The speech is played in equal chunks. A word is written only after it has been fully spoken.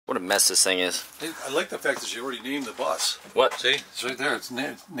What a mess this thing is. I like the fact that you already named the bus. What? See? It's right there. It's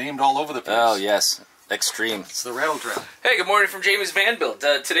named all over the place. Oh, yes. Extreme. It's the rattle trap. Hey, good morning from Jamie's VanBuild.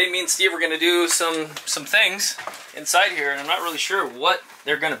 Today me and Steve are going to do some things inside here, and I'm not really sure what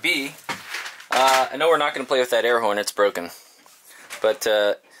they're going to be. I know we're not going to play with that air horn. It's broken. But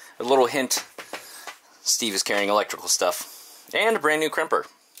a little hint, Steve is carrying electrical stuff. And a brand new crimper.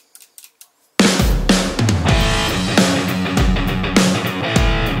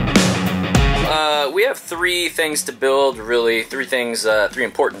 We have three things to build, really. Three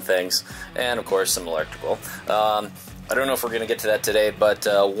important things, and of course some electrical. I don't know if we're going to get to that today, but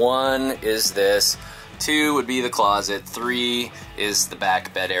one is this, two would be the closet, three is the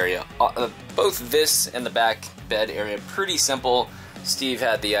back bed area. Both this and the back bed area, pretty simple. Steve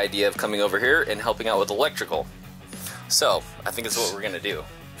had the idea of coming over here and helping out with electrical. So, I think it's what we're going to do.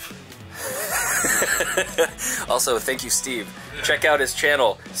 Also, thank you, Steve. Check out his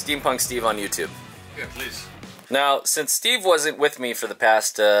channel, Steampunk Steve on YouTube. Yeah, please. Now, since Steve wasn't with me for the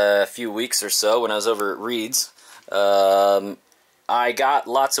past few weeks or so when I was over at Reed's, I got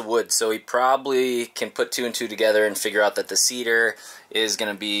lots of wood, so he probably can put two and two together and figure out that the cedar is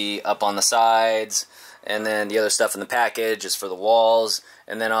going to be up on the sides, and then the other stuff in the package is for the walls,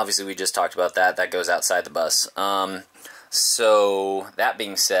 and then obviously we just talked about that. That goes outside the bus. So, that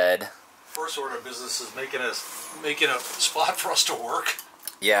being said... First order of business is making a spot for us to work.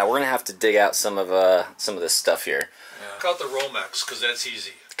 Yeah, we're gonna have to dig out some of this stuff here. Yeah. Cut the Romex, because that's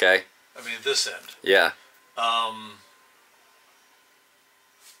easy. Okay. I mean, this end. Yeah.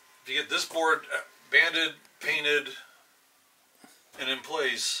 If you get this board banded, painted, and in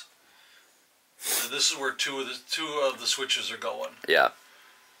place, then this is where two of the switches are going. Yeah.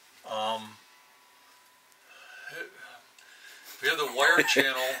 We have the wire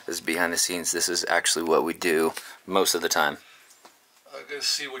channel. This is behind the scenes. This is actually what we do most of the time. I gotta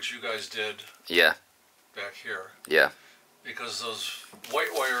see what you guys did. Yeah. Back here. Yeah. Because those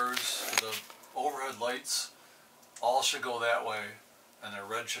white wires, the overhead lights, all should go that way, and the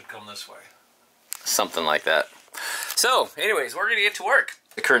red should come this way. Something like that. So, anyways, we're gonna get to work.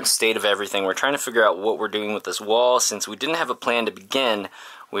 The current state of everything, we're trying to figure out what we're doing with this wall. Since we didn't have a plan to begin,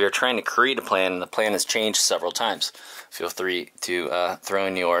 we are trying to create a plan, and the plan has changed several times. Feel free to throw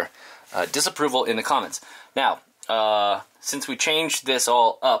in your disapproval in the comments. Now, since we changed this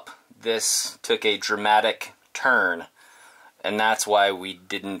all up, this took a dramatic turn, and that's why we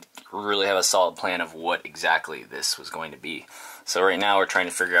didn't really have a solid plan of what exactly this was going to be. So right now we're trying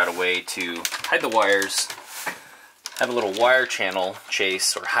to figure out a way to hide the wires, have a little wire channel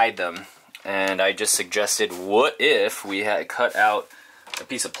chase or hide them, and I just suggested, what if we had cut out a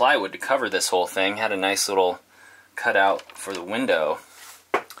piece of plywood to cover this whole thing, had a nice little cutout for the window,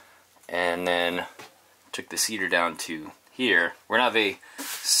 and then took the cedar down to here. We're going to have a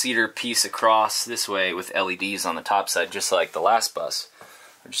cedar piece across this way with LEDs on the top side, just like the last bus.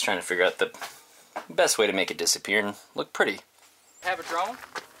 We're just trying to figure out the best way to make it disappear and look pretty. Have a drone?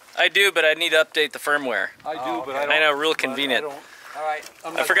 I do, but I need to update the firmware. I do, but I don't. I know, real convenient. All right.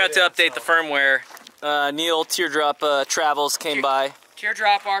 I forgot to update the firmware. Neil Teardrop Travels came by.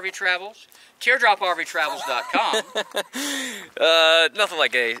 Teardrop RV Travels. TeardropRVTravels.com. Nothing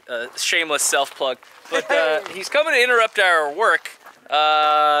like a shameless self-plug. But he's coming to interrupt our work.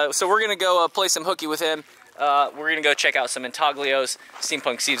 So we're going to go play some hooky with him. We're going to go check out some intaglios.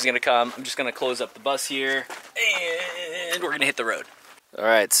 Steampunk Steve's going to come. I'm just going to close up the bus here. And we're going to hit the road.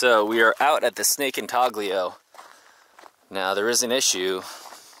 Alright, so we are out at the Snake Intaglio. Now, there is an issue.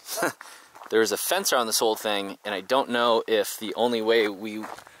 There is a fence around this whole thing, and I don't know if the only way we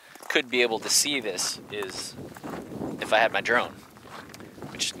could be able to see this is if I had my drone,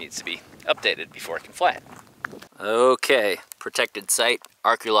 which needs to be updated before it can fly it. Okay, protected site,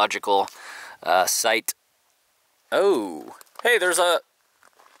 archaeological site. Oh, hey, there's a,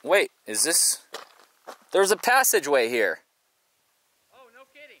 wait, is this, there's a passageway here. Oh, no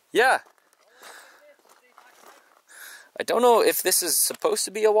kidding. Yeah. I don't know if this is supposed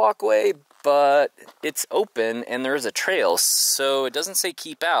to be a walkway, but it's open and there's a trail, so it doesn't say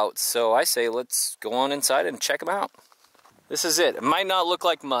keep out, so I say let's go on inside and check them out. This is it. It might not look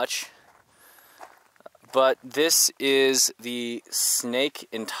like much, but this is the Snake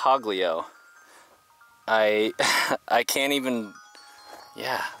Intaglio. I can't even,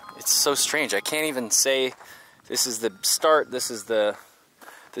 yeah, it's so strange. I can't even say this is the start, this is the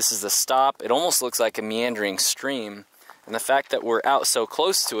stop. It almost looks like a meandering stream. And the fact that we're out so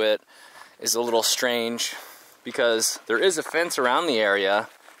close to it is a little strange, because there is a fence around the area,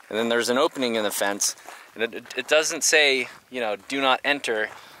 and then there's an opening in the fence, and it doesn't say, you know, do not enter,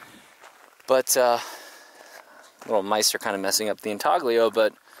 but little mice are kind of messing up the intaglio,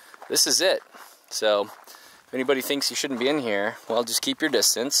 but this is it. So if anybody thinks you shouldn't be in here, well, just keep your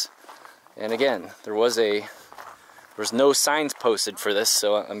distance. And again, there was no signs posted for this,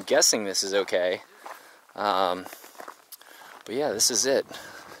 so I'm guessing this is okay. But yeah, this is it.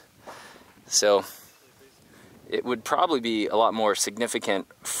 So it would probably be a lot more significant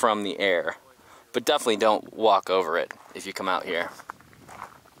from the air, but definitely don't walk over it if you come out here.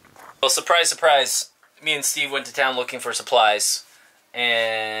 Well, surprise, surprise, me and Steve went to town looking for supplies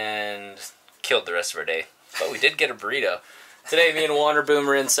and killed the rest of our day. But we did get a burrito. Today, me and Wanderboom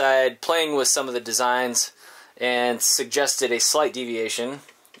were inside playing with some of the designs and suggested a slight deviation.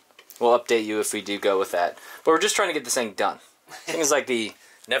 We'll update you if we do go with that. But we're just trying to get this thing done. This thing is like the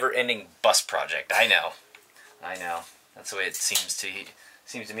never-ending bus project. I know. That's the way it seems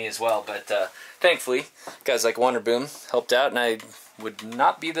to me as well. But thankfully, guys like Wanderboom helped out, and I would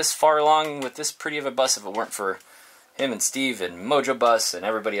not be this far along with this pretty of a bus if it weren't for him and Steve and Mojo Bus and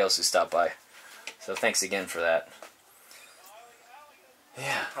everybody else who stopped by. So thanks again for that.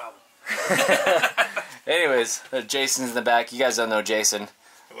 Yeah. No problem. Anyways, Jason's in the back. You guys don't know Jason.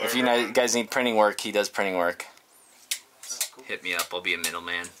 Hello, if you guys need printing work, he does printing work. Oh, cool. Hit me up. I'll be a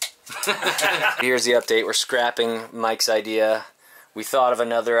middleman. Here's the update. We're scrapping Mike's idea. We thought of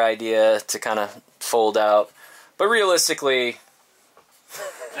another idea to kind of fold out, but realistically,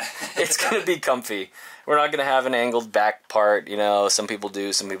 it's going to be comfy. We're not going to have an angled back part, you know, some people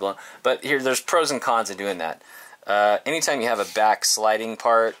do, some people don't. But here, there's pros and cons in doing that. Anytime you have a back sliding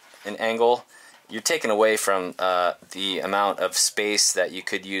part, an angle, you're taking away from the amount of space that you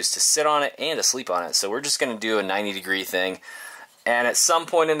could use to sit on it and to sleep on it. So we're just going to do a 90-degree thing. And at some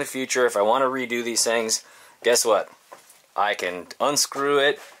point in the future, if I want to redo these things, guess what? I can unscrew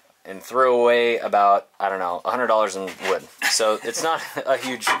it and throw away about, I don't know, $100 in wood. So it's not a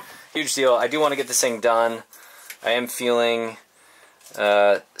huge deal. I do want to get this thing done. I am feeling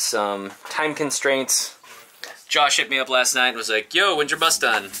some time constraints. Josh hit me up last night and was like, yo, when's your bus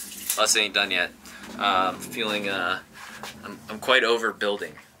done? Bus ain't done yet. Feeling, I'm quite over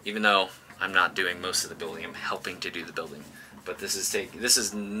building, even though I'm not doing most of the building. I'm helping to do the building. But this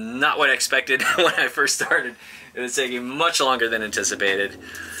is not what I expected when I first started. It was taking much longer than anticipated.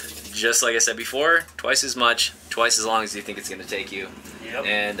 Just like I said before, twice as much, twice as long as you think it's going to take you. Yep.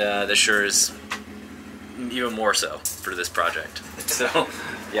 And this sure is even more so for this project. So,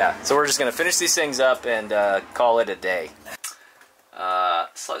 yeah. So we're just going to finish these things up and call it a day.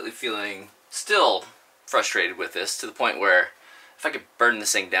 Slightly feeling still frustrated with this, to the point where if I could burn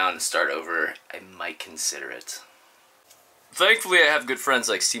this thing down and start over, I might consider it. Thankfully, I have good friends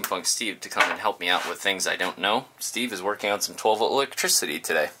like Steampunk Steve to come and help me out with things I don't know. Steve is working on some 12-volt electricity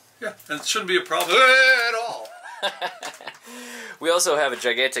today. Yeah, and it shouldn't be a problem at all. We also have a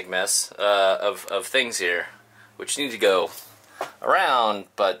gigantic mess of things here, which need to go around,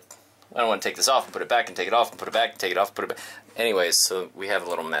 but I don't want to take this off and put it back and take it off and put it back and take it off and put it back. Anyways, so we have a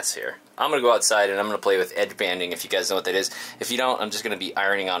little mess here. I'm going to go outside and I'm going to play with edge banding, if you guys know what that is. If you don't, I'm just going to be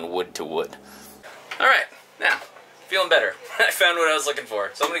ironing on wood to wood. Alright, now, feeling better. I found what I was looking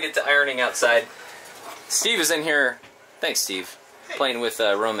for. So I'm going to get to ironing outside. Steve is in here. Thanks, Steve. Hey. Playing with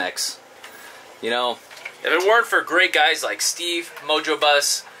Romex. You know, if it weren't for great guys like Steve, Mojo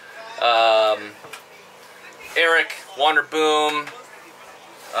Bus, Eric, Wanderboom,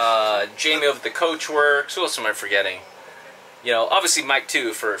 Jamie of the Coach Works, who else am I forgetting? You know, obviously Mike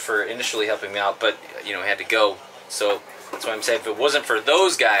too for initially helping me out, but you know, he had to go. So that's why I'm saying if it wasn't for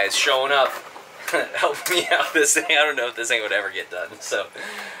those guys showing up, helping me out this thing, I don't know if this thing would ever get done. So,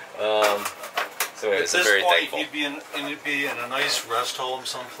 anyways, I'm very thankful. At this point, you'd be in a nice rest home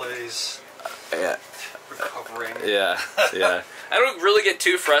someplace. Yeah. Recovering. Yeah, yeah. I don't really get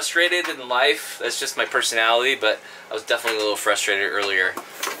too frustrated in life. That's just my personality, but I was definitely a little frustrated earlier.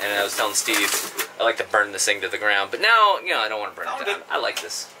 And I was telling Steve, I like to burn this thing to the ground. But now, you know, I don't want to burn it down. I like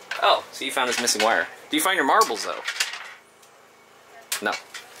this. Oh, so you found this missing wire. Do you find your marbles, though? No.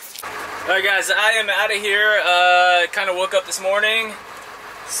 Alright, guys, I am out of here. Kind of woke up this morning.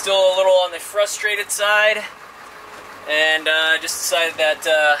 Still a little on the frustrated side. And just decided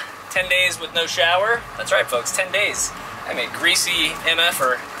that 10 days with no shower. That's right, folks, 10 days. I'm a greasy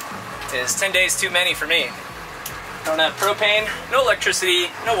MFer. It is 10 days too many for me. Don't have propane, no electricity,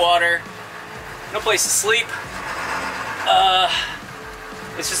 no water, no place to sleep.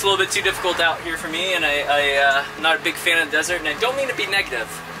 It's just a little bit too difficult out here for me, and I'm not a big fan of the desert, and I don't mean to be negative.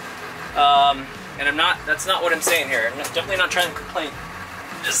 And that's not what I'm saying here. I'm definitely not trying to complain.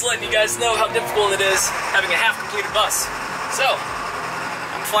 Just letting you guys know how difficult it is having a half-completed bus. So,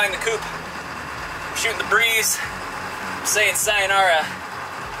 I'm flying the coop, I'm shooting the breeze, I'm saying sayonara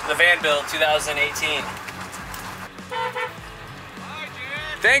to the VanBuild 2018. Hi,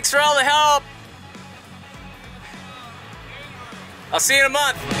 Jen. Thanks for all the help. I'll see you in a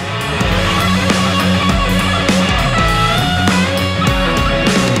month.